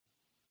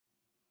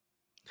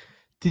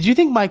Did you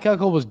think Mike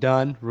Elko was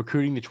done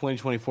recruiting the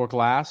 2024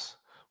 class?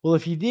 Well,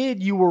 if you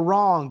did, you were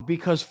wrong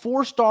because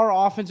four-star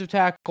offensive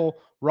tackle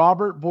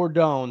Robert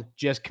Bourdon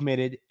just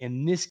committed,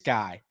 and this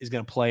guy is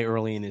going to play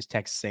early in his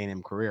Texas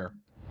A&M career.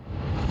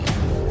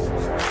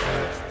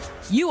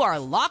 You are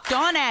Locked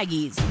On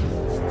Aggies,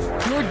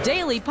 your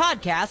daily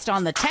podcast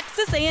on the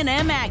Texas A&M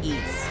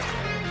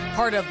Aggies.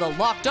 Part of the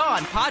Locked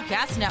On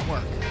Podcast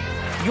Network,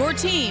 your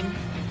team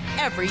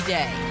every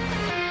day.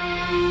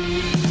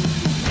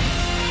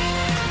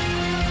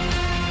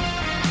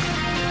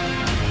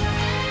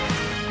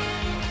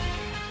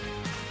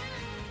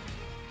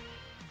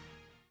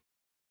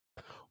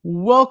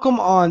 Welcome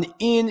on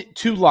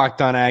into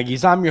Locked On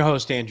Aggies. I'm your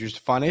host, Andrew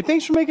Stefani.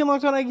 Thanks for making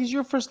Locked On Aggies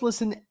your first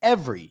listen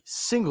every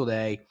single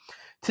day.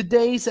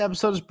 Today's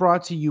episode is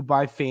brought to you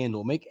by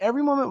FanDuel. Make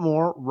every moment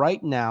more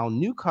right now.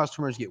 New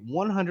customers get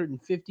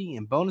 $150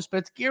 in bonus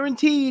bets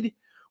guaranteed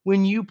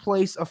when you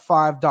place a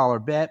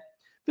 $5 bet.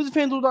 Visit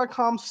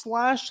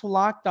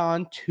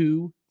FanDuel.com/LockedOn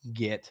to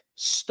get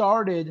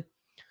started.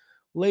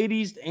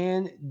 Ladies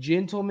and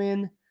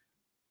gentlemen,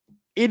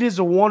 it is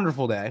a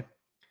wonderful day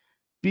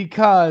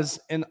because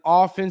an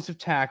offensive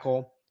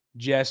tackle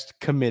just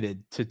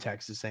committed to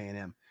Texas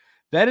A&M.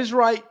 That is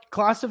right.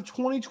 Class of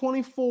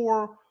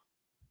 2024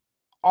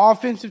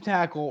 offensive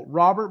tackle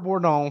Robert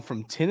Bourdon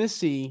from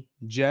Tennessee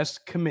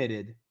just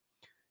committed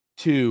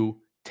to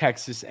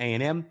Texas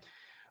A&M.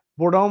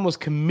 Bourdon was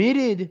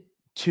committed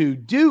to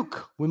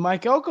Duke when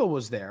Mike Elko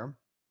was there,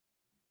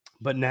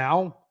 but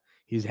now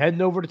he's heading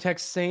over to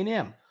Texas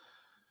A&M.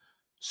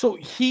 So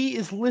he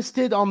is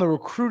listed on the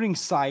recruiting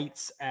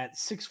sites at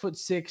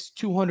 6'6",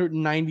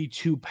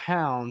 292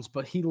 pounds,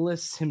 but he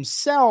lists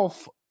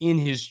himself in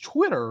his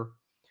Twitter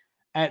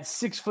at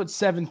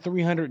 6'7",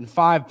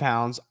 305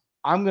 pounds.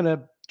 I'm going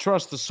to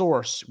trust the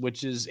source,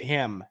 which is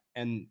him,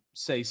 and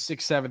say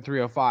 6'7",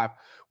 305,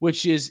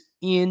 which is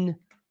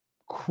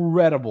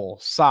incredible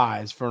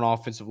size for an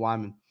offensive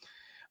lineman.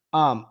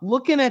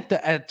 Looking at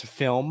the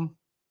film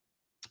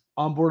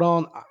on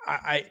Bourdon,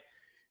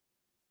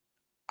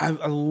 I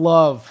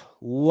love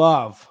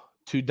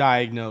to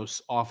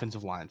diagnose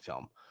offensive line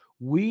film.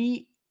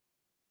 We,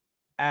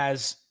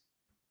 as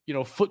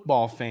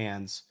football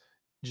fans,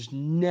 just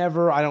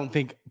never, I don't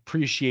think,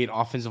 appreciate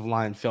offensive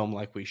line film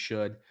like we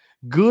should.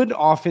 Good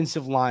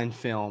offensive line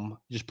film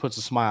just puts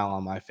a smile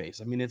on my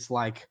face. I mean, it's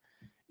like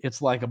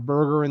a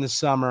burger in the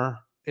summer.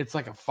 It's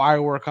like a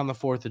firework on the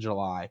 4th of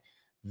July.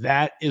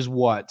 That is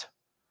what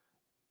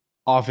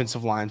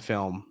offensive line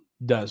film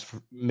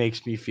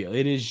makes me feel.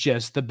 It is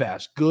just the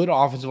best. Good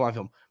offensive line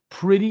film.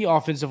 Pretty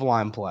offensive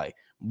line play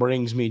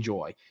brings me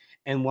joy.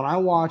 And when I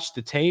watched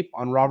the tape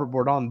on Robert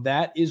Bourdon,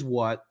 that is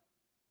what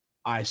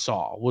I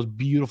saw, was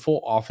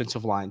beautiful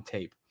offensive line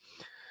tape.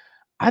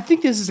 I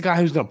think this is a guy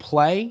who's going to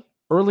play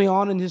early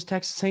on in his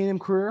Texas A&M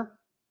career.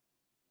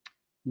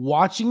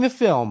 Watching the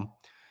film,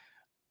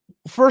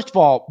 first of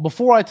all,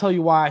 before I tell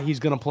you why he's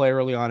going to play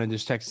early on in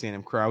his Texas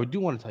A&M career, I do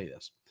want to tell you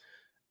this.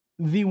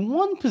 The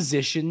one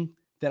position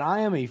that I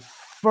am a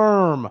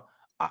firm,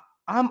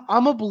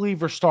 I'm a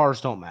believer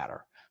stars don't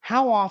matter.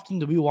 How often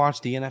do we watch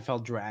the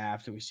NFL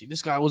draft and we see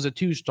this guy was a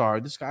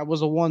 2-star, this guy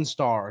was a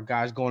 1-star,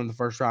 guys going in the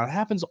first round? It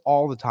happens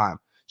all the time.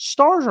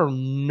 Stars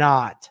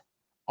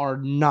are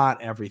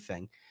not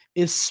everything,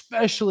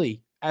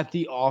 especially at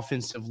the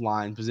offensive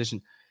line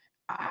position.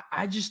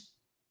 I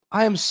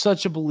am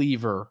such a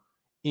believer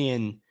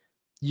in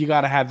you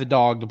got to have the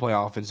dog to play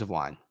offensive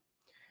line.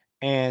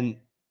 And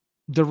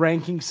the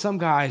rankings, some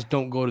guys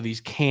don't go to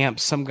these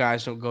camps. Some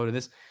guys don't go to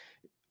this.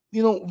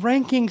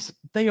 Rankings,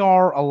 they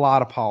are a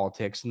lot of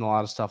politics and a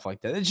lot of stuff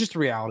like that. It's just the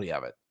reality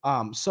of it.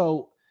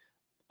 So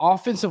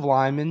offensive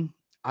linemen,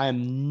 I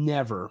am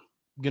never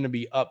going to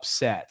be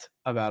upset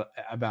about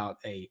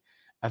a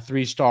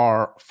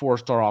 3-star,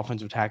 4-star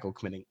offensive tackle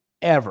committing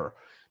ever,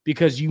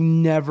 because you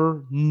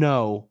never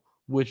know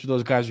which of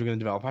those guys are going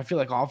to develop. I feel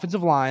like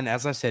offensive line,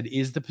 as I said,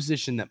 is the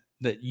position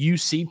that you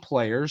see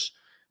players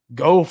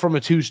go from a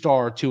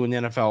 2-star to an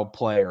NFL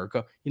player.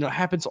 It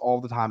happens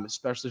all the time,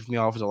 especially from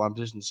the offensive line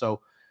position.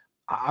 So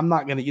I'm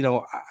not going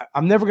to,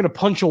 I'm never going to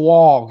punch a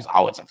wall because,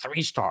 it's a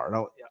 3-star.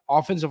 No,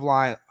 offensive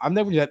line, I'm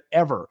never going to do that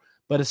ever,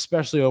 but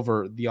especially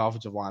over the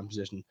offensive line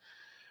position.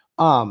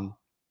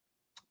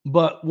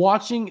 But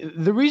watching,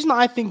 the reason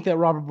I think that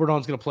Robert Bourdon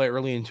is going to play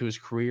early into his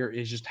career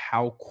is just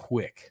how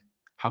quick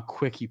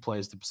he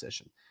plays the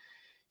position.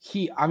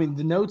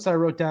 The notes I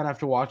wrote down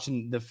after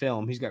watching the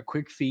film, he's got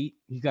quick feet.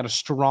 He's got a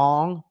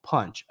strong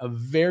punch, a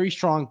very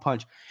strong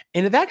punch.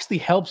 And it actually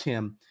helps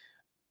him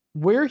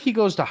where he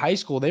goes to high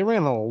school. They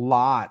ran a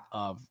lot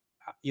of,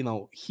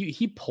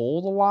 he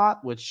pulled a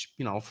lot, which,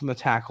 from the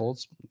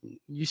tackles,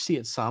 you see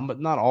it some, but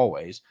not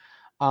always.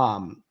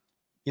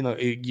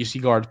 You see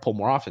guards pull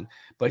more often,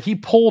 but he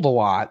pulled a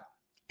lot.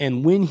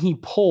 And when he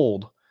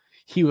pulled,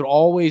 he would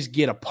always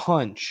get a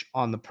punch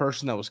on the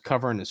person that was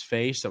covering his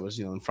face that was,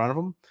 in front of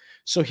him.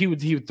 So he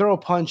would throw a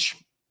punch,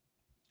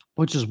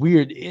 which is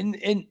weird.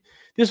 And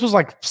this was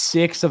like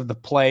 6 of the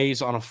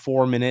plays on a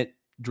 4-minute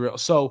drill.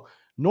 So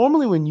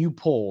normally when you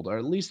pulled, or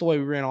at least the way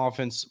we ran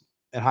offense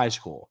in high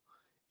school,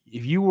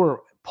 if you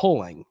were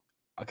pulling,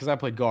 because I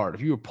played guard,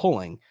 if you were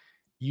pulling,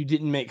 you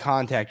didn't make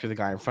contact with the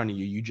guy in front of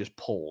you. You just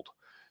pulled.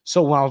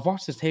 So when I was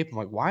watching this tape, I'm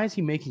like, why is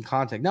he making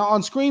contact? Now,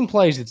 on screen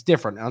plays, it's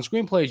different. On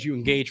screen plays, you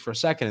engage for a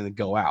second and then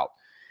go out.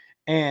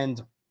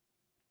 And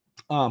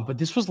but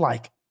this was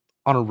like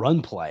on a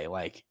run play.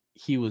 Like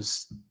it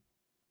was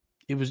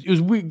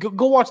weird.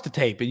 Go watch the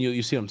tape and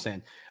you see what I'm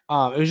saying.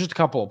 It was just a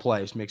couple of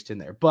plays mixed in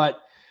there. But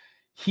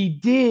he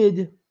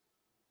did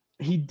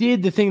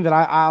the thing that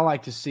I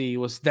like to see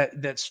was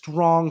that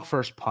strong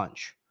first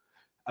punch.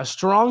 A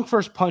strong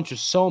first punch is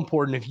so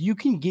important. If you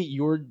can get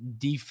your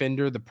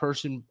defender, the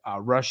person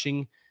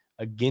rushing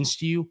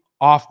against you,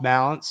 off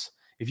balance,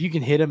 if you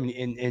can hit them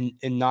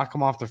and knock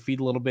them off their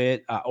feet a little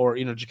bit, or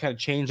just kind of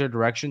change their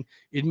direction,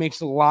 it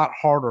makes it a lot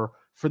harder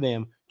for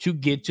them to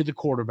get to the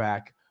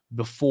quarterback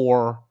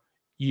before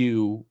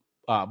the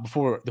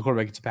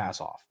quarterback gets a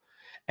pass off.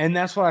 And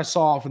that's what I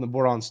saw from the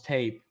Bourdon's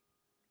tape.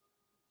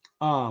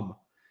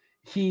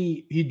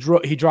 He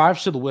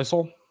drives to the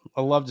whistle.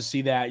 I love to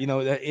see that.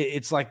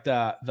 It's like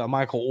the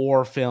Michael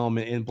Orr film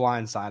in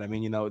Blindside. I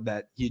mean,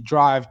 that you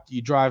drive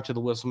to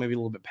the whistle, maybe a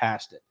little bit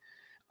past it.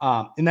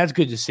 And that's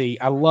good to see.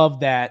 I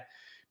love that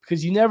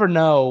because you never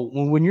know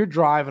when you're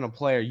driving a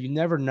player, you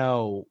never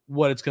know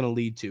what it's going to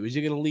lead to. Is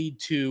it going to lead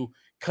to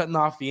cutting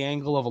off the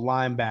angle of a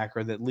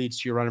linebacker that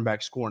leads to your running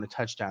back scoring a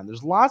touchdown?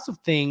 There's lots of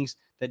things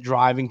that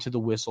driving to the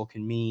whistle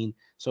can mean.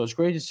 So it's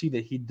great to see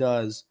that he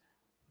does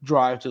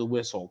drive to the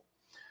whistle.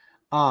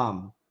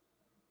 A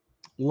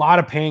lot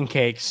of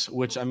pancakes,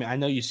 which I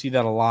know you see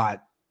that a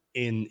lot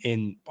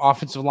in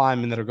offensive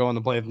linemen that are going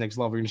to play at the next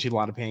level. You're going to see a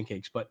lot of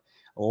pancakes, but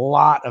a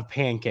lot of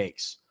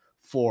pancakes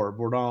for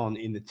Bourdon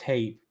in the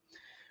tape.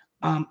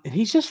 And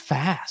he's just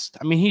fast.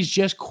 He's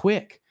just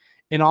quick.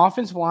 An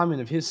offensive lineman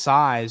of his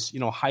size,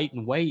 height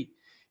and weight,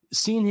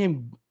 seeing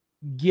him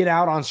get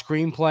out on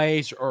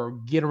screenplays or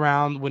get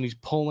around when he's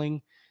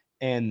pulling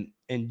and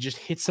just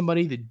hit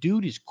somebody, the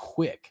dude is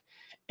quick.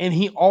 And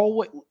he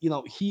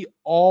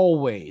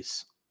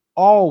always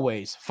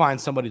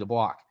finds somebody to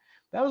block.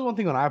 That was one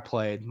thing when I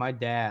played. My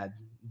dad,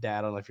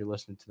 I don't know if you're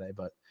listening today,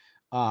 but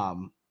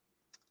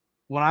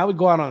when I would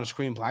go out on a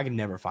screenplay, I could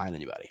never find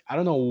anybody. I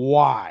don't know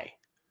why,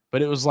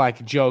 but it was like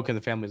a joke in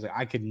the family. It was like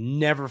I could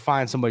never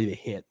find somebody to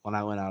hit when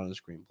I went out on a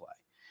screenplay.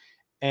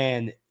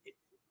 And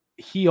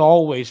he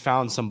always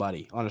found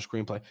somebody on a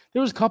screenplay.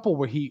 There was a couple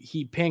where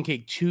he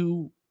pancaked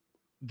two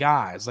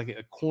guys, like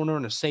a corner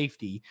and a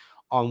safety,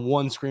 on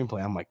one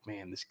screenplay. I'm like,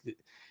 man, this.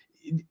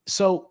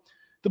 So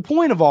the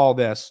point of all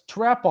this, to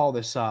wrap all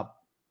this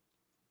up,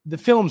 the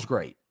film's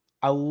great.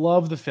 I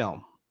love the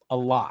film a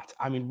lot.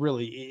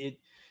 Really,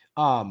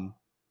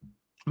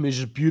 it's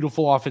just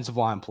beautiful offensive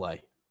line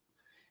play.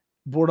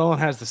 Bourdon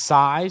has the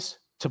size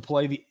to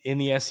play in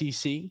the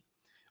SEC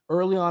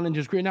early on in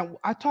his career. Now,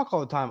 I talk all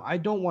the time. I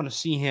don't want to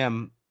see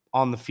him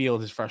on the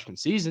field his freshman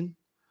season.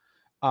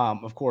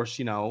 Of course,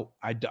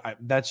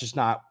 that's just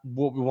not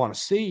what we want to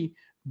see.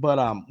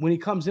 But when he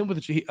comes in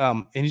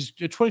and he's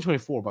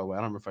 2024, by the way, I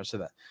don't remember if I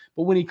said that.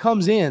 But when he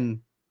comes in,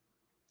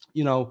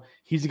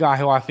 he's a guy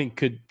who I think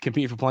could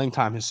compete for playing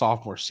time his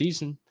sophomore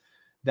season.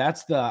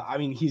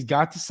 He's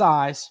got the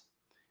size.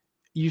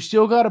 You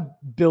still got to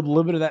build a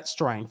little bit of that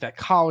strength, that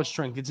college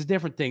strength. It's a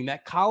different thing.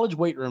 That college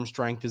weight room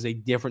strength is a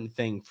different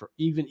thing for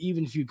even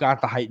if you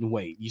got the height and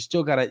weight. You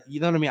still got to,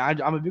 you know what I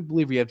mean? I'm a big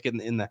believer you have to get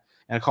in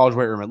a college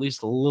weight room at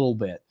least a little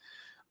bit.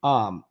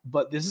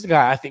 But this is a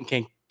guy I think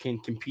can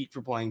compete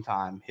for playing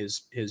time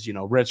his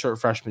redshirt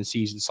freshman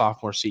season,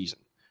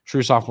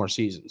 true sophomore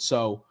season.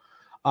 So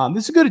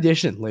this is a good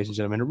addition, ladies and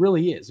gentlemen. It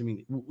really is.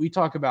 We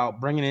talk about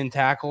bringing in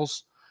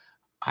tackles.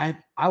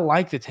 I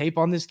like the tape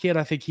on this kid.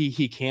 I think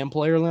he can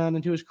play early on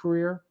into his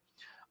career.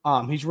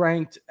 He's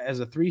ranked as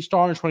a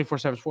 3-star in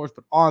 24/7 Sports,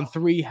 but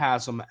On3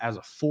 has him as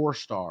a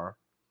 4-star.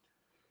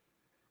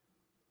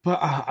 But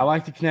I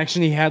like the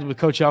connection he had with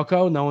Coach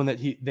Elko, knowing that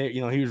he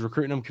was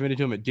recruiting him, committed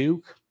to him at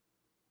Duke.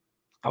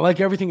 I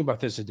like everything about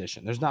this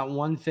edition. There's not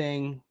one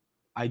thing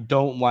I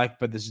don't like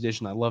about this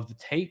edition. I love the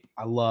tape.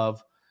 I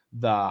love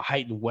the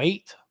height and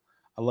weight.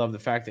 I love the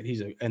fact that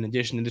he's an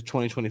addition in the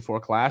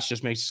 2024 class.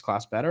 Just makes this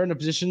class better. In a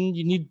position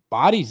you need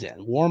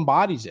warm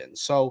bodies in.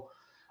 So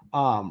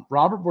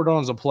Robert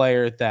Bourdon is a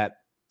player that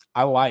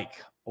I like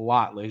a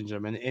lot, ladies and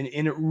gentlemen.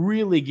 And it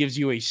really gives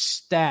you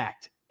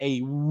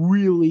a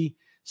really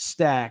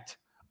stacked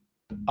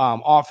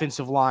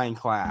offensive line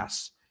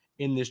class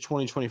in this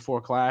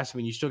 2024 class.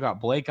 You still got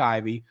Blake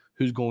Ivy,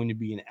 who's going to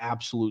be an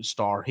absolute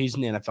star. He's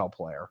an NFL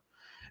player.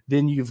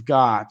 Then you've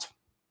got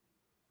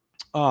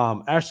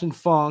Ashton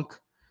Funk,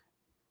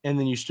 and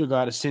then you still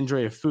got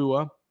Asindre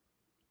Afua.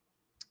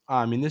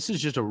 This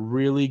is just a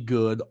really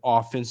good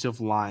offensive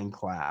line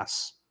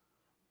class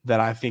that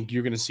I think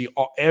you're going to see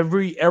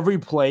every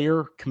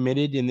player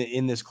committed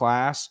in this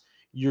class.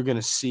 You're going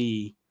to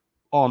see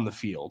on the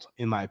field,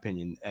 in my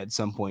opinion, at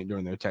some point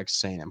during their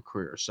Texas A&M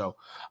career. So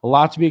a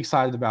lot to be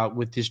excited about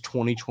with this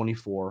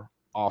 2024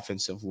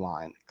 offensive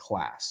line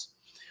class.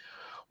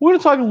 We're going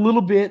to talk a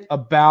little bit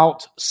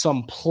about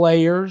some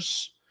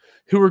players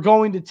who are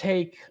going to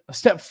take a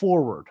step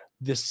forward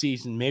this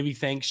season, maybe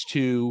thanks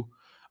to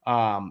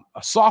a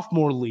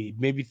sophomore lead,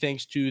 maybe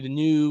thanks to the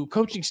new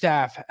coaching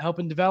staff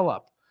helping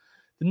develop.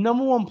 The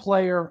number one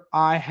player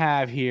I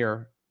have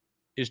here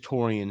is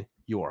Torian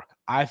York.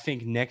 I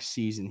think next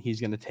season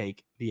he's going to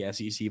take the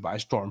SEC by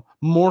storm,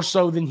 more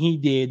so than he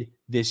did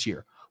this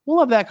year. We'll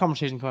have that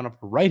conversation coming up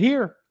right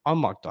here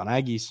on Locked On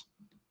Aggies.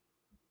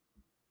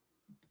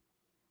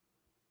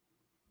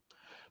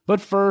 But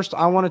first,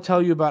 I want to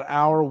tell you about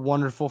our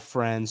wonderful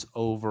friends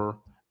over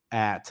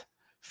at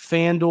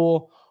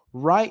FanDuel.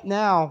 Right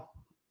now,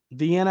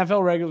 the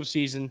NFL regular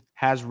season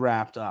has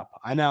wrapped up.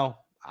 I know.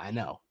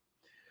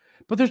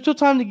 But there's still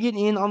time to get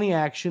in on the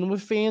action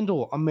with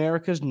FanDuel,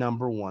 America's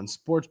 #1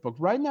 sportsbook.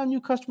 Right now,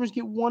 new customers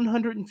get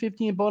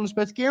 $150 in bonus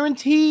bets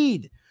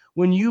guaranteed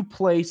when you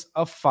place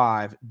a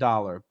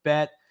 $5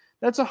 bet.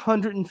 That's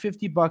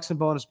 $150 in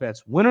bonus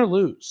bets, win or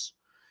lose.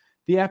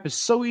 The app is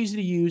so easy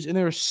to use, and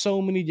there are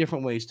so many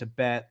different ways to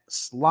bet.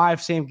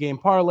 Live same-game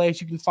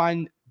parlays. You can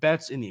find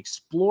bets in the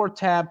Explore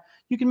tab.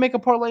 You can make a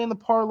parlay in the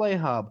Parlay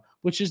Hub,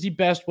 which is the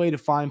best way to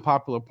find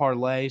popular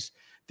parlays.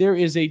 There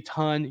is a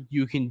ton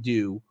you can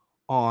do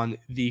on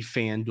the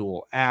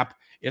FanDuel app.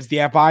 It's the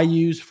app I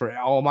use for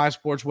all my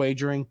sports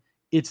wagering.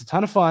 It's a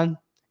ton of fun.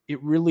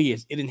 It really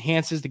is. It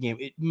enhances the game.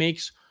 It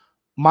makes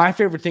my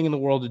favorite thing in the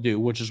world to do,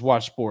 which is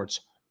watch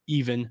sports,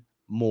 even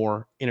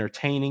more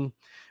entertaining.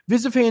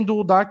 Visit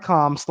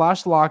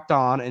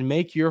FanDuel.com/lockedon and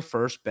make your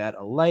first bet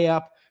a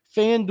layup.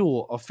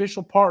 FanDuel,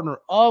 official partner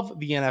of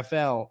the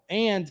NFL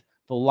and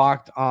the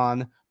Locked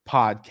On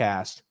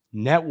Podcast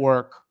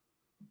Network.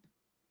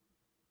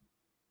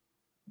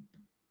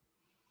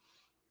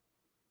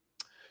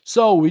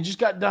 So we just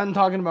got done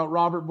talking about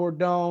Robert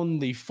Bourdon,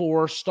 the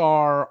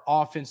 4-star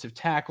offensive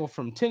tackle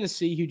from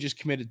Tennessee who just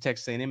committed to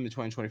Texas A&M in the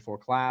 2024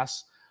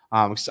 class.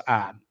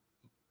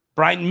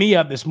 Brightened me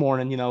up this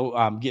morning,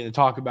 getting to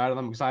talk about it.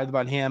 I'm excited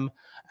about him.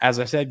 As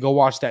I said, go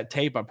watch that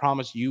tape. I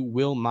promise you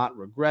will not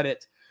regret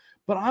it.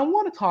 But I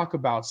want to talk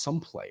about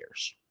some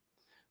players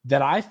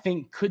that I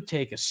think could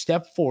take a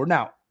step forward.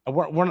 Now,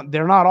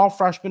 they're not all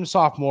freshmen and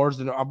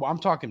sophomores. I'm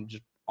talking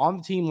just on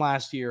the team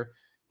last year,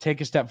 take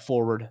a step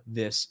forward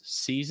this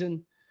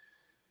season.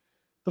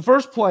 The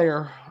first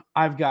player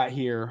I've got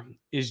here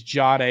is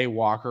Jahdae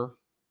Walker.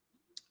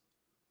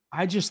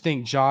 I just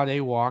think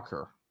Jahdae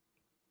Walker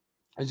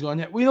is going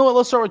to, you know what,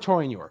 let's start with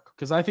Torian York,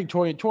 because I think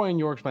Torian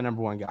York's my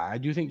number one guy. I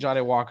do think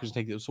Jahdae Walker's going to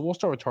take this, so we'll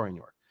start with Torian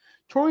York.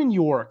 Torian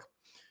York,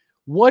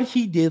 what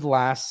he did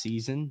last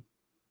season,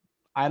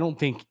 I don't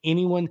think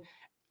anyone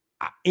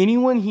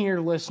here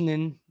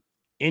listening,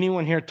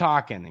 anyone here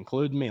talking,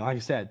 including me, like I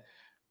said,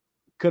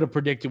 could have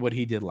predicted what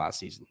he did last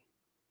season.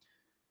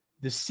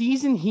 The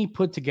season he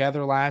put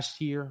together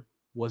last year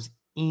was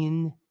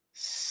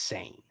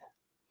insane.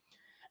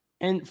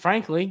 And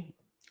frankly,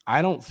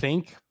 I don't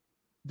think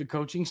the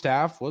coaching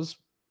staff was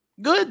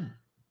good.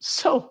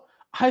 So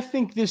I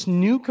think this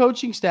new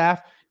coaching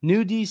staff,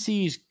 new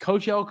DCs,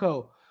 Coach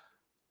Elko,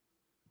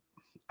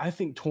 I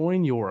think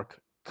Torian York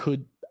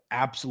could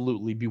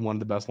absolutely be one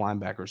of the best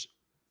linebackers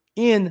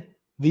in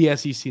the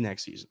SEC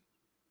next season.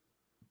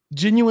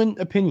 Genuine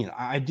opinion.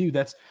 I do.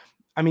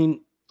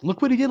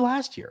 Look what he did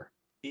last year.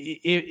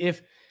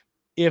 If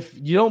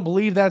you don't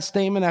believe that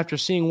statement after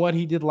seeing what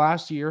he did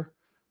last year,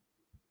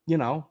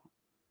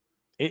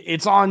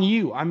 it's on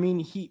you. I mean,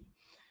 he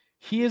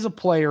is a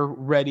player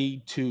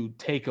ready to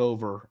take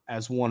over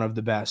as one of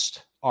the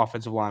best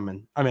offensive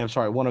linemen.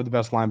 One of the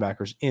best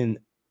linebackers in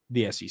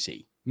the SEC,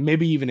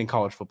 maybe even in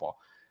college football.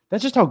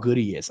 That's just how good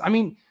he is.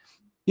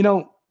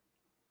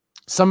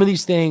 Some of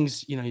these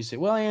things, you say,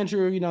 well,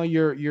 Andrew,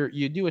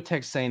 you do a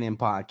Texas A&M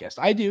podcast.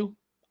 I do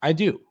a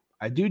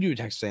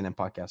Texas A&M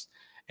podcast.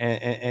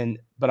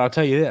 But I'll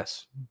tell you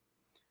this.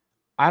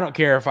 I don't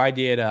care if I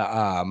did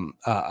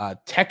a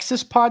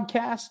Texas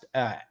podcast,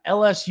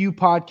 LSU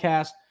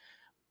podcast.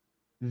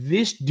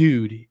 This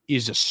dude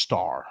is a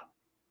star.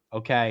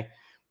 Okay.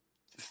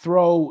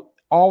 Throw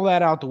all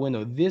that out the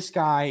window. This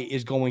guy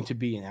is going to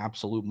be an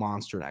absolute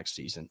monster next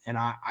season. And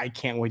I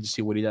can't wait to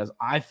see what he does.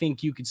 I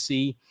think you could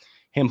see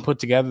him put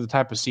together the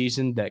type of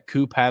season that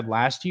Coop had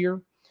last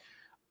year.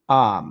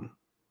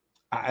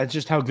 It's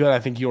just how good I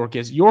think York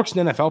is. York's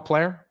an NFL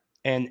player,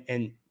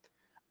 and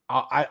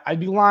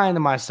I'd be lying to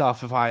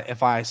myself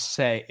if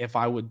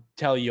I would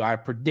tell you I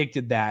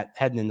predicted that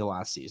heading into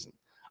last season.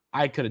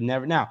 I could have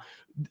never. Now,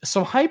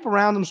 some hype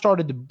around him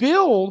started to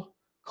build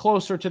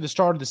closer to the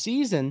start of the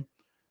season,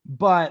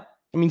 but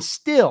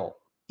still,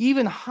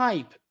 even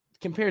hype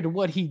compared to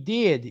what he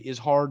did is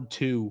hard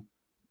to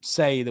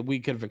say that we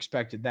could have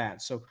expected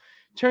that. So,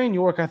 Torian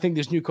York, I think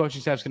this new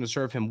coaching staff is going to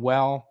serve him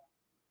well,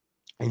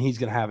 and he's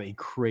going to have a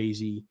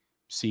crazy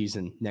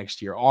season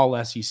next year,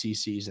 all SEC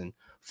season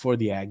for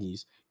the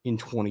Aggies in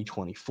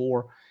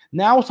 2024.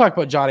 Now we'll talk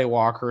about Jahdae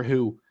Walker,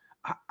 who,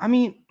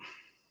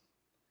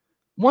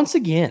 once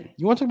again,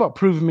 you want to talk about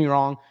proving me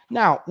wrong?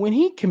 Now, when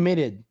he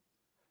committed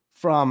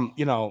from,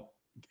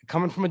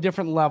 coming from a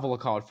different level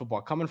of college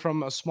football, coming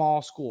from a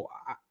small school,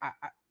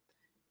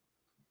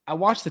 I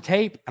watched the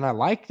tape and I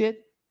liked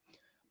it.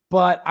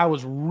 But I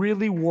was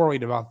really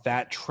worried about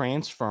that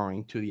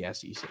transferring to the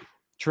SEC,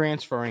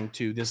 transferring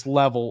to this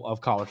level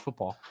of college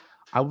football.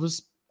 I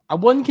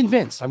wasn't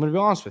convinced. I'm going to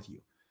be honest with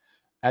you.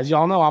 As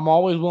y'all know, I'm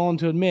always willing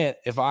to admit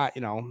if I'm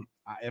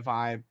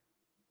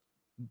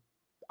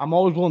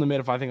always willing to admit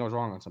if I think I was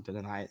wrong on something.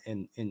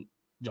 And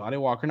Johnny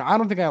Walker, now, I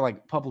don't think I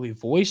like publicly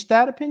voiced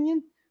that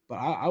opinion, but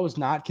I was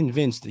not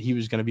convinced that he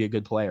was going to be a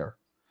good player.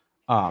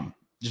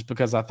 Just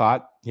because I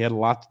thought he had a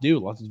lot to do,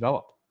 a lot to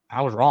develop.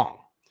 I was wrong.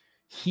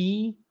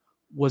 He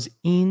was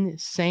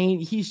insane.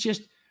 He's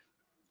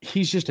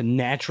just a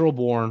natural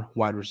born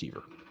wide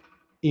receiver.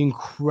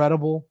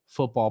 Incredible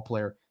football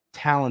player,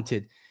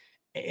 talented.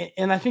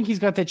 And I think he's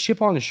got that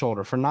chip on his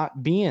shoulder for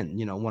not being,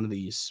 one of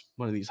these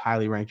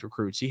highly ranked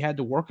recruits. He had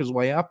to work his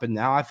way up, and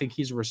now I think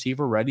he's a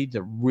receiver ready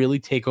to really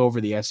take over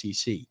the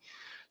SEC.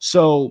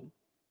 So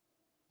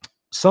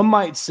some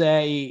might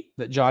say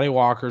that Johnny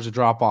Walker is a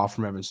drop off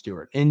from Evan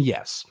Stewart. And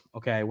yes,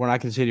 okay, we're not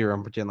going to sit here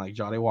and pretend like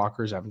Johnny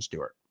Walker is Evan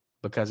Stewart,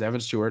 because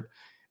Evan Stewart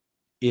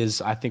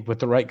is, I think, with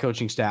the right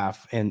coaching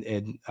staff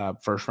and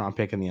first round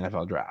pick in the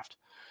NFL draft.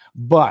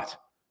 But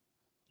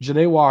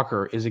Johnny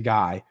Walker is a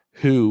guy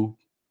who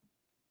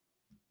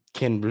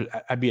can be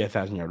a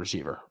 1,000-yard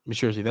receiver. I mean,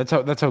 seriously, that's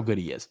how good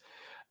he is.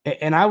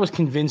 And I was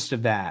convinced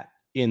of that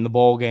in the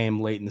bowl game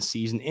late in the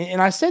season.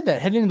 And I said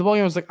that heading into the bowl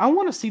game, I was like, I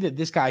want to see that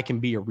this guy can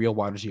be a real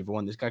wide receiver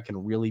one. This guy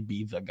can really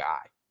be the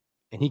guy.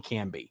 And he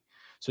can be.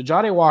 So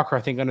Johnny Walker,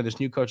 I think under this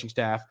new coaching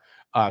staff,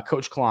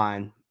 Coach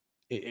Klein,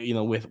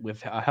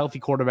 with a healthy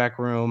quarterback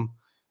room,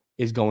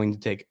 is going to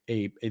take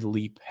a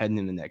leap heading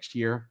into next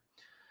year.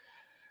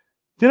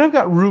 Then I've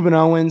got Ruben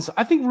Owens.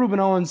 I think Ruben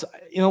Owens,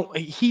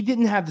 he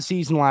didn't have the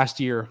season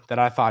last year that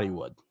I thought he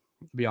would,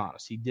 to be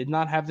honest. He did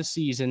not have the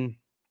season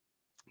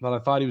that I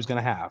thought he was going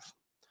to have.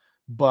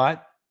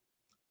 But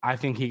I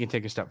think he can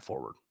take a step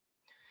forward.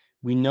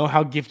 We know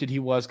how gifted he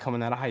was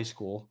coming out of high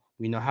school.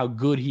 We know how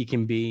good he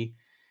can be.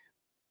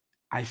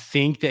 I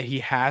think that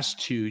he has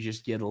to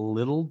just get a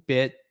little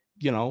bit,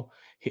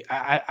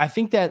 I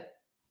think that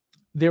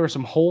there were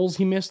some holes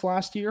he missed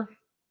last year.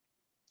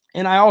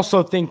 And I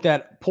also think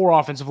that poor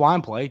offensive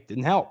line play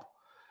didn't help.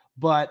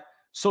 But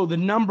so the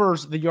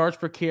numbers, the yards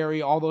per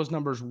carry, all those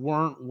numbers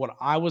weren't what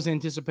I was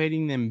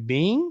anticipating them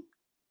being.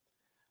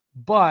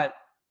 But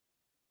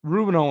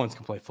Ruben Owens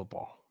can play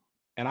football.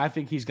 And I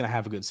think he's going to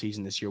have a good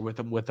season this year with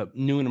a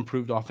new and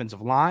improved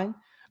offensive line,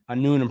 a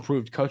new and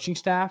improved coaching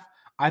staff.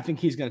 I think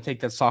he's going to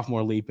take that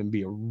sophomore leap and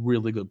be a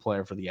really good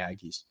player for the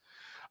Aggies.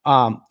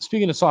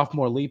 Speaking of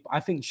sophomore leap, I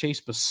think Chase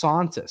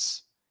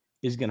Bisontis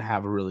is going to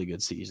have a really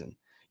good season.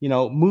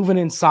 Moving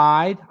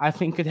inside, I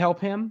think could help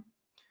him.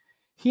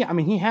 He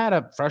had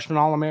a freshman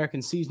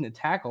All-American season at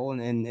tackle,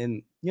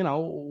 and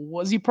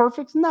was he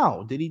perfect?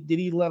 No. Did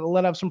he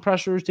let up some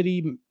pressures? Did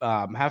he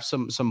have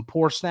some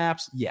poor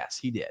snaps? Yes,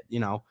 he did.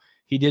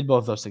 He did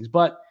both those things.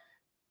 But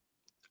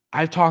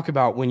I talk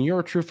about when you're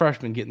a true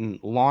freshman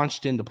getting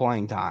launched into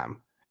playing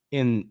time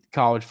in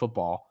college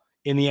football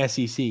in the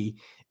SEC,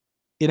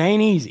 it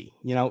ain't easy.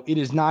 It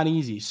is not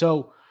easy.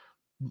 So,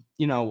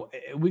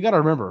 we got to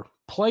remember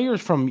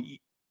players from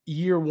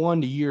year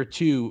one to year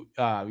two,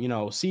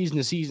 season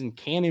to season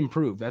can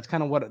improve. That's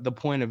kind of what the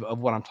point of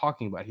what I'm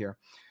talking about here.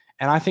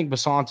 And I think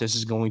Bisontis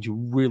is going to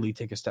really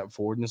take a step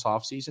forward in this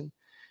offseason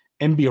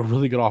and be a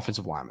really good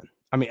offensive lineman.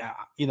 I mean,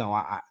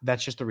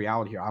 that's just the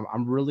reality here.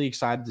 I'm really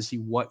excited to see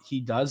what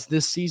he does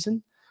this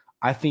season.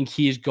 I think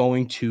he is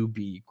going to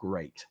be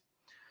great.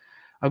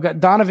 I've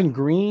got Donovan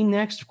Green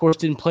next. Of course,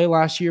 didn't play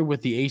last year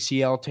with the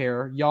ACL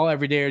tear. Y'all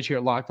everydayers here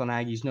at Locked On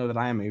Aggies know that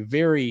I am a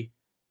very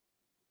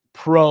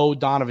pro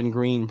Donovan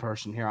Green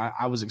person here.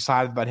 I was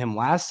excited about him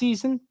last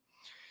season.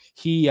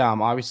 He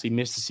obviously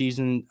missed the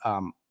season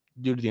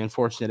due to the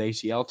unfortunate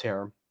ACL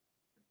tear.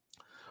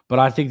 But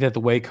I think that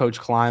the way Coach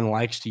Klein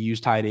likes to use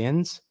tight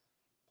ends,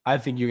 I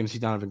think you're going to see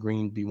Donovan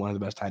Green be one of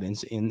the best tight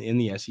ends in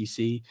the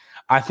SEC.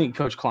 I think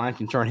Coach Klein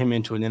can turn him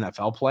into an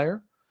NFL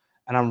player.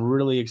 And I'm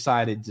really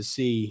excited to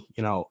see,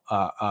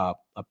 a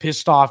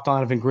pissed off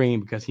Donovan Green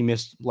because he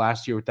missed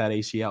last year with that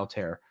ACL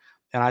tear.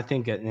 And I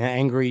think an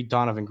angry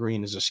Donovan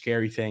Green is a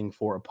scary thing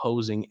for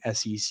opposing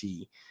SEC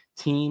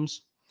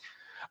teams.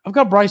 I've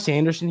got Bryce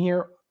Anderson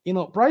here.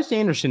 Bryce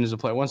Anderson is a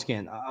player. Once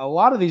again, a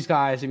lot of these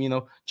guys,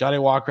 Johnny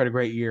Walker had a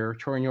great year.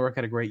 Torian York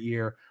had a great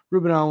year.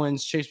 Ruben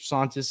Owens, Chase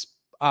Bisontis,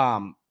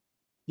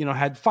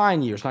 had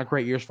fine years, not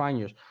great years, fine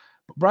years.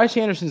 But Bryce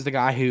Anderson is the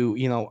guy who,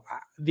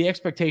 the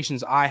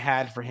expectations I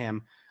had for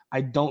him,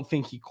 I don't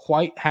think he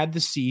quite had the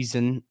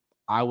season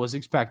I was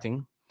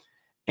expecting.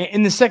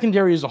 In the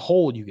secondary as a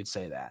whole, you could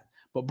say that.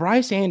 But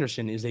Bryce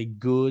Anderson is a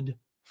good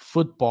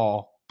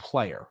football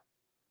player.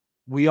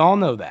 We all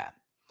know that.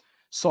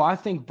 So I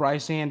think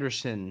Bryce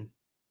Anderson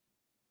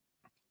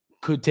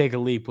could take a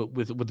leap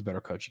with a better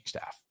coaching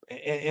staff.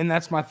 And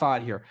that's my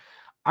thought here.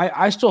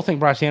 I still think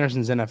Bryce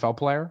Anderson's an NFL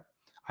player.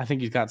 I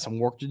think he's got some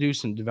work to do,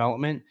 some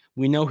development.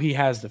 We know he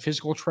has the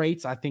physical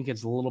traits. I think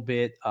it's a little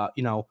bit,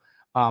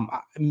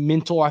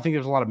 mental. I think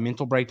there's a lot of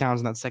mental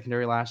breakdowns in that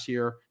secondary last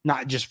year,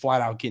 not just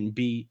flat out getting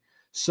beat.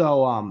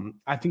 So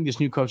I think this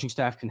new coaching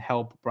staff can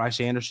help Bryce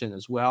Anderson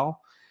as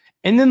well.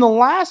 And then the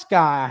last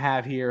guy I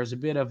have here is a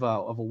bit of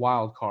a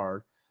wild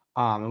card.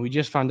 And we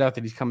just found out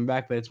that he's coming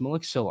back, but it's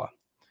Malik Silla.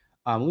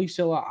 Malik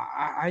Silla,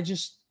 I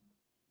just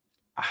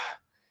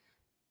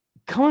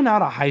coming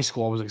out of high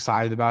school, I was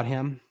excited about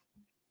him.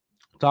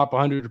 Top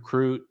 100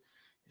 recruit,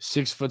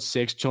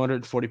 6'6",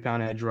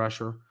 240-pound edge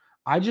rusher.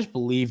 I just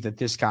believe that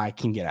this guy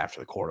can get after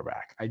the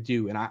quarterback. I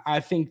do. And I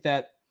think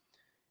that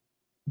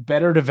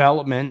better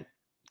development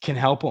can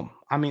help him.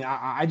 I mean,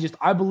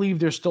 I believe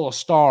there's still a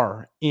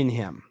star in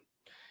him.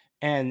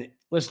 And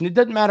listen, it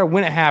doesn't matter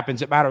when it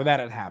happens. It matters that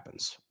it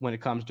happens when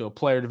it comes to a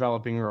player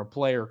developing or a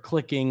player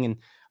clicking. And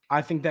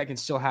I think that can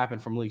still happen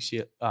from Malik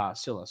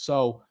Silla.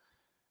 So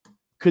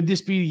could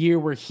this be the year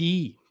where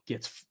he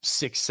gets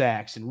 6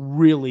 sacks and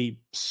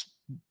really,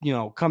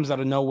 comes out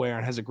of nowhere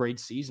and has a great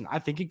season? I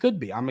think it could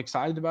be. I'm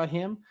excited about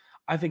him.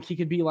 I think he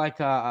could be like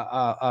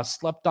a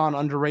slept-on,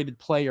 underrated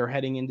player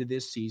heading into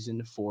this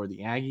season for the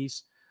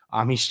Aggies.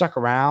 He stuck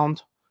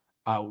around.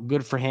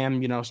 Good for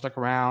him, stuck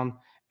around.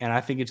 And I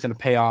think it's going to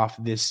pay off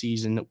this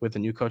season with the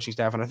new coaching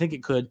staff. And I think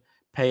it could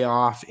pay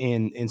off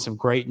in some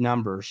great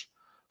numbers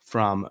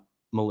from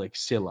Malik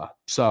Silla.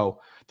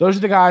 So those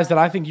are the guys that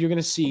I think you're going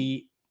to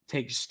see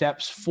take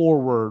steps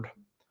forward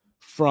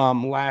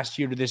from last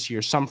year to this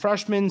year. Some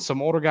freshmen,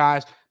 some older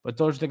guys, but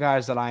those are the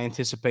guys that I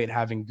anticipate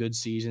having good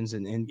seasons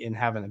and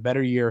having a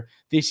better year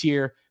this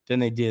year than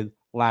they did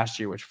last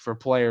year, which for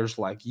players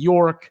like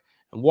York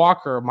and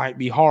Walker might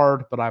be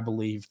hard, but I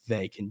believe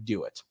they can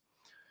do it.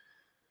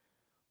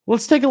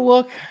 Let's take a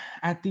look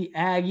at the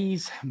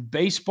Aggies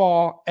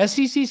baseball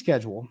SEC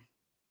schedule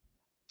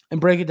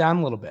and break it down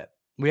a little bit.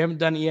 We haven't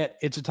done it yet.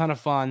 It's a ton of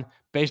fun.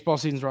 Baseball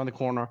season's around the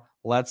corner.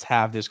 Let's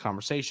have this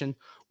conversation.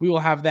 We will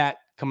have that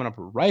coming up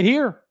right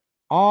here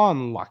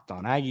on Locked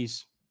On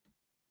Aggies.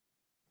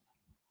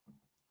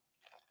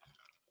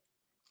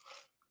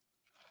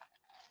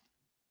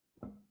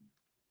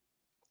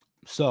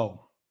 So,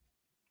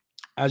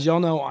 as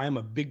y'all know, I am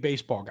a big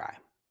baseball guy.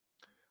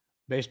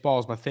 Baseball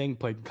is my thing.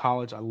 Played in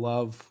college. I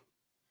love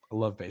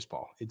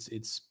baseball.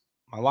 It's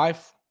my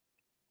life.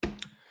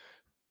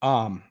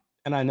 And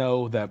I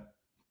know that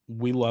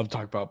we love to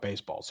talk about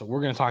baseball. So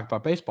we're going to talk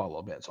about baseball a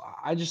little bit. So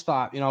I just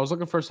thought, I was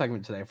looking for a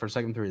segment today, for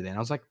segment 3 today. And I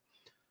was like,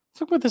 let's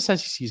talk about this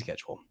SEC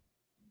schedule.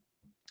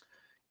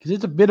 Because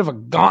it's a bit of a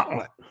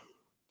gauntlet.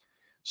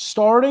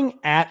 Starting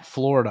at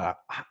Florida,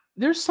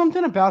 there's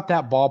something about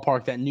that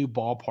ballpark, that new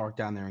ballpark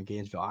down there in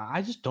Gainesville.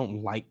 I just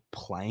don't like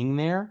playing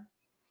there.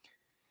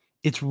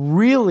 It's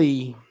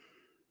really,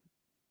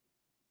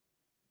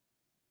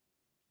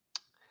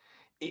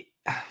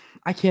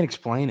 I can't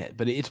explain it,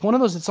 but it's one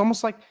of those, it's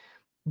almost like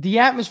the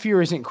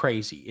atmosphere isn't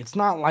crazy. It's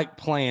not like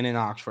playing in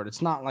Oxford.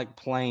 It's not like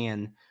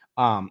playing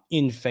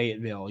in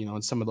Fayetteville,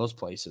 in some of those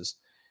places.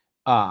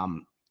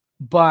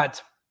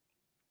 But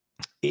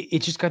it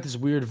just got this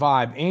weird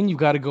vibe. And you've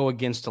got to go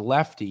against a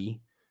lefty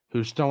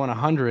who's throwing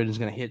 100 and is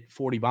going to hit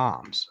 40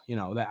 bombs,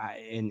 that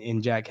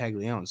in Jack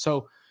Caglione.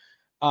 So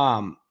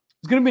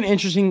it's going to be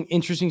an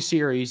interesting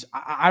series.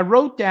 I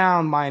wrote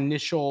down my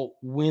initial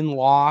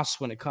win-loss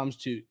when it comes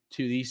to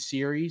these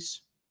series.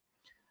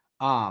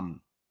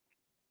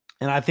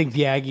 And I think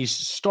the Aggies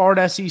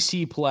start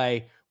SEC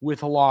play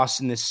with a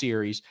loss in this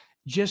series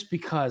just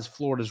because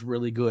Florida's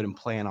really good and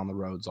playing on the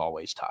road is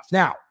always tough.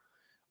 Now,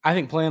 I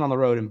think playing on the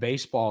road in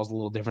baseball is a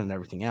little different than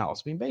everything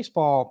else. I mean,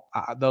 baseball,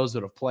 those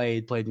that have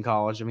played in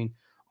college, I mean,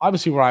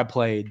 obviously where I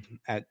played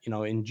at,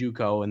 in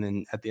JUCO and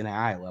then at the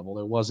NAIA level,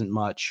 there wasn't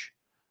much,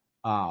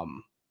 not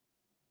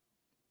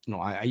a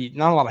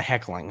lot of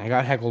heckling. I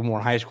got heckled more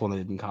in high school than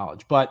I did in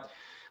college, but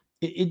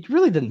it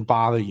really doesn't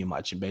bother you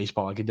much in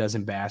baseball like it does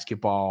in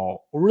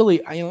basketball or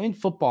really, in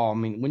football. I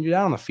mean, when you're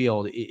down on the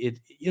field, you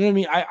know what I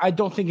mean? I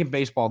don't think in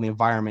baseball the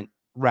environment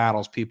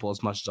rattles people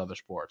as much as other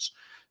sports.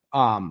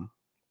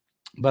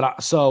 But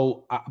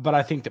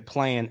I think that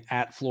playing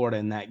at Florida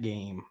in that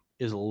game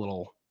is a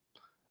little,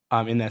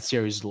 in that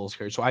series is a little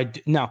scary. So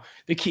now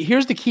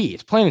here's the key.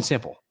 It's plain and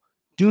simple.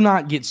 Do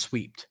not get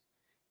swept.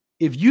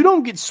 If you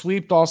don't get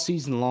swept all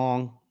season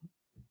long,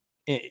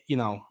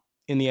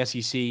 in the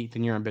SEC,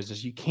 then you're in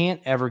business. You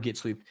can't ever get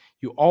swept.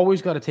 You always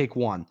got to take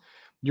one.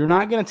 You're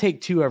not going to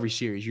take 2 every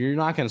series. You're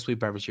not going to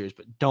sweep every series,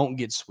 but don't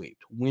get swept.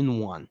 Win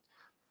 1.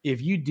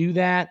 If you do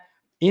that,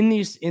 in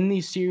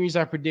these series,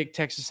 I predict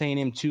Texas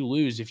A&M to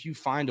lose. If you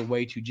find a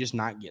way to just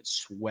not get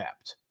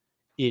swept,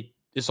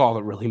 it's all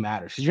that really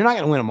matters because you're not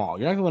going to win them all.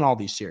 You're not going to win all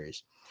these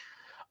series.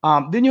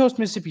 Then you host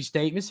Mississippi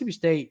State. Mississippi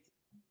State,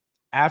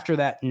 after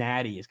that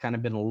natty, has kind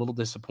of been a little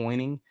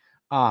disappointing.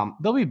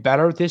 They'll be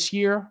better this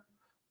year,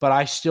 but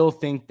I still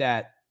think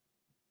the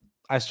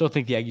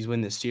Aggies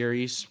win this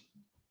series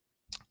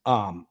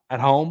at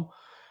home.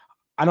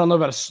 I don't know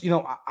about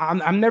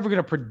I'm never going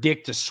to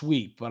predict a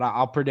sweep, but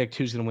I'll predict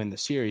who's going to win the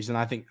series, and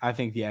I think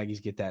the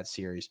Aggies get that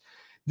series.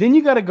 Then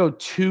you got to go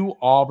to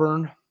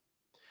Auburn.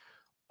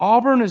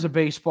 Auburn is a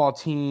baseball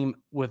team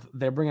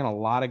they're bringing a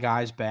lot of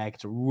guys back.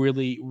 It's a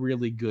really,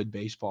 really good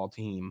baseball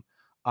team.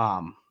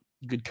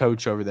 Good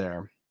coach over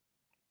there.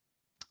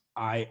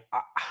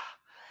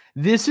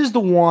 This is the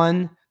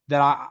one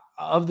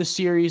of the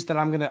series that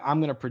I'm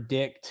gonna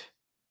predict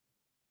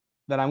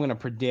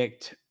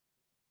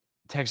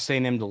Texas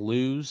A&M to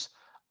lose.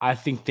 I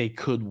think they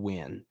could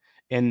win,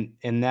 and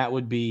that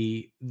would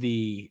be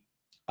the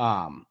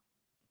Well,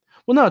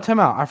 no, time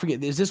out. I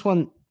forget. Is this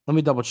one? Let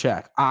me double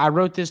check. I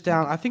wrote this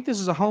down. I think this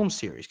is a home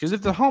series because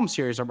if the home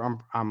series,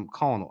 I'm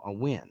calling a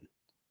win.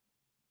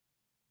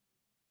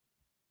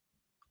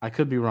 I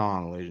could be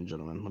wrong, ladies and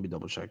gentlemen. Let me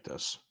double check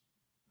this.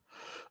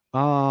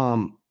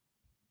 Yeah,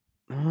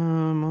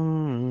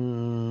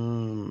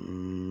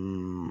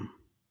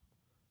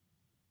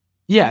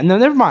 no,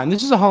 never mind.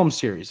 This is a home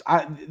series.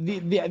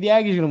 The Aggies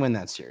are going to win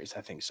that series.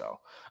 I think so.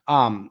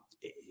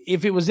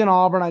 If it was in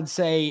Auburn, I'd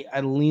say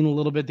I'd lean a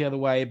little bit the other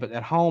way. But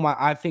at home,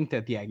 I think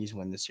that the Aggies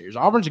win this series.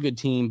 Auburn's a good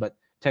team, but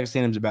Texas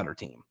A&M's a better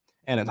team.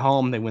 And at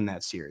home, they win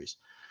that series.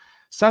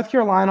 South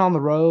Carolina on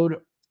the road,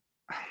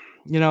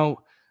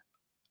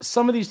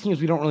 some of these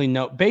teams we don't really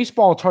know.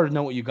 Baseball, it's hard to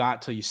know what you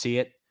got till you see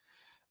it.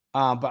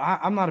 But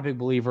I'm not a big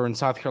believer in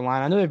South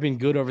Carolina. I know they've been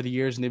good over the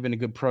years, and they've been a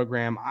good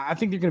program. I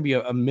think they're going to be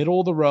a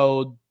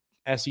middle-of-the-road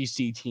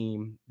SEC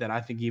team that I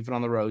think even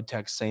on the road,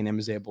 Texas A&M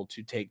is able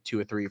to take 2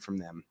 or 3 from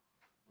them.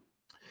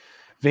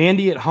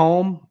 Vandy at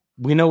home,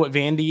 we know what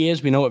Vandy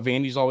is. We know what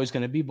Vandy's always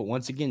going to be. But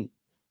once again,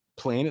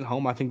 playing at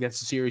home, I think that's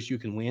a series you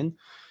can win.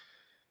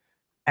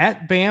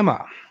 At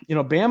Bama,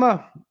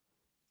 Bama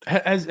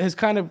has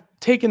kind of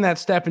taken that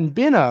step and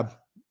been a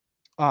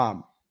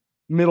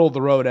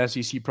middle-of-the-road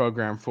SEC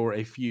program for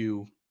a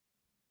few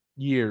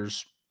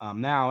years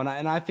now.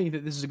 And I think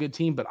that this is a good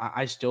team, but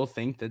I still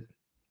think that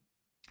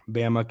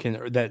Bama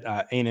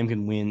A&M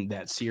can win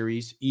that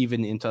series,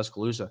 even in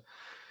Tuscaloosa.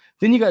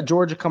 Then you got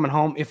Georgia coming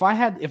home. If I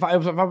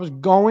was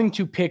going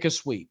to pick a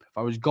sweep, if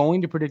I was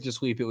going to predict a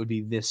sweep, it would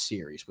be this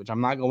series, which I'm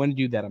not going to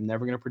do that. I'm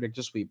never going to predict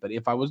a sweep. But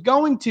if I was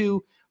going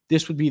to,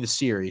 this would be the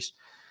series.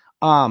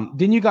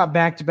 Then you got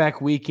back-to-back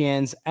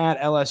weekends at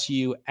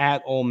LSU,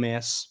 at Ole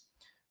Miss.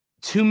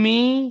 To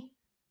me,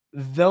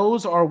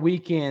 those are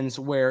weekends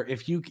where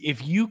if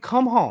you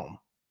come home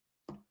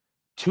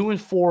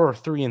 2-4 or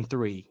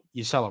 3-3,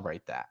 you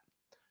celebrate that.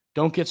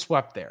 Don't get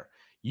swept there.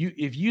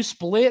 If you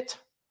split,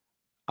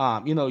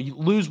 you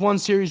lose one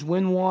series,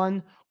 win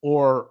one,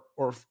 or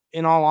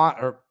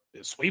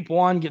sweep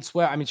one, get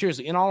swept. I mean,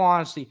 seriously, in all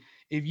honesty,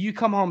 if you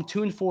come home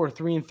 2-4 or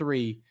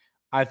 3-3,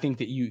 I think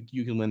that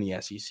you can win the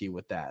SEC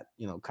with that,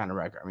 kind of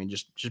record. I mean,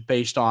 just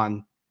based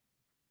on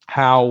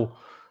how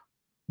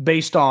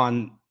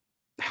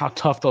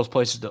tough those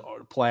places to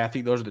play. I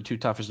think those are the 2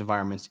 toughest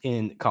environments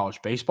in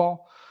college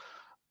baseball.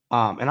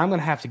 And I'm going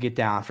to have to get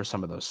down for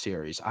some of those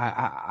series.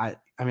 I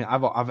mean,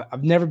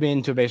 I've never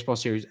been to a baseball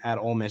series at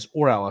Ole Miss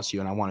or LSU,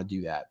 and I want to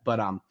do that. But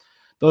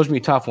those are be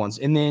tough ones.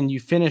 And then you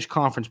finish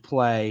conference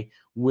play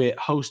with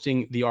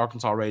hosting the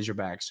Arkansas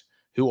Razorbacks,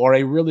 who are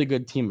a really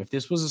good team. If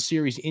this was a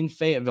series in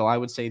Fayetteville, I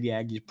would say the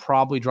Aggies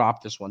probably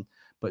dropped this one.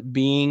 But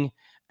being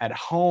at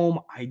home,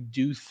 I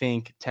do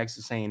think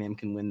Texas A&M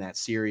can win that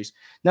series.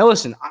 Now,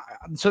 listen,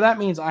 so that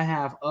means I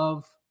have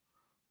of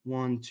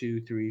 1,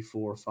 2, 3,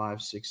 4,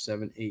 5, 6,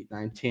 7, 8,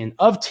 9, 10.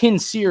 Of 10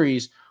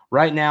 series,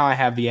 right now I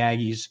have the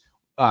Aggies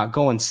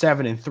going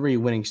 7-3,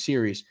 winning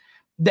series.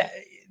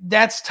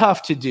 That's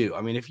tough to do.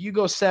 I mean, if you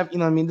go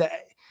 7,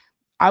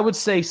 I would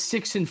say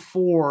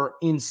 6-4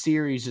 in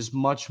series is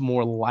much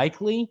more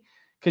likely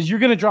because you're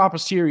going to drop a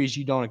series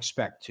you don't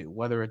expect to,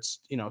 whether it's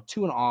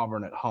 2 in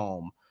Auburn at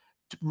home,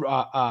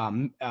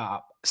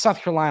 South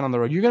Carolina on the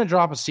road. You're going to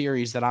drop a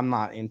series that I'm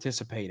not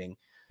anticipating,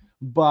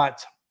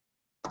 but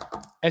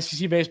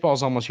SEC baseball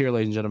is almost here,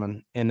 ladies and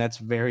gentlemen, and that's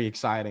very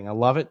exciting. I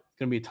love it. It's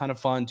going to be a ton of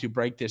fun to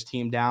break this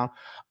team down.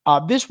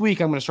 This week,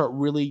 I'm going to start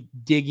really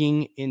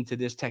digging into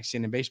this Texas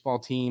A&M baseball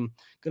team.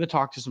 Going to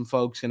talk to some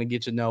folks, going to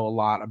get to know a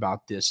lot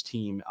about this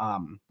team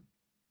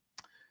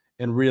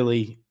and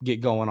really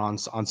get going on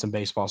some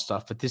baseball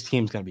stuff. But this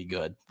team's going to be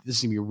good. This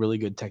is going to be a really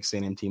good Texas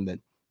A&M team that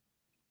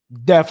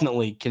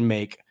definitely can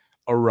make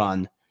a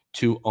run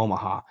to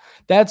Omaha.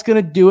 That's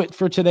going to do it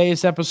for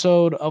today's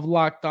episode of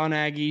Locked On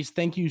Aggies.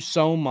 Thank you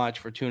so much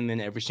for tuning in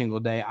every single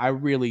day. I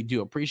really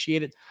do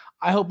appreciate it.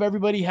 I hope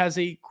everybody has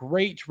a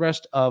great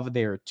rest of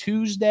their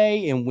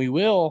Tuesday, and we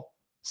will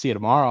see you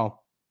tomorrow.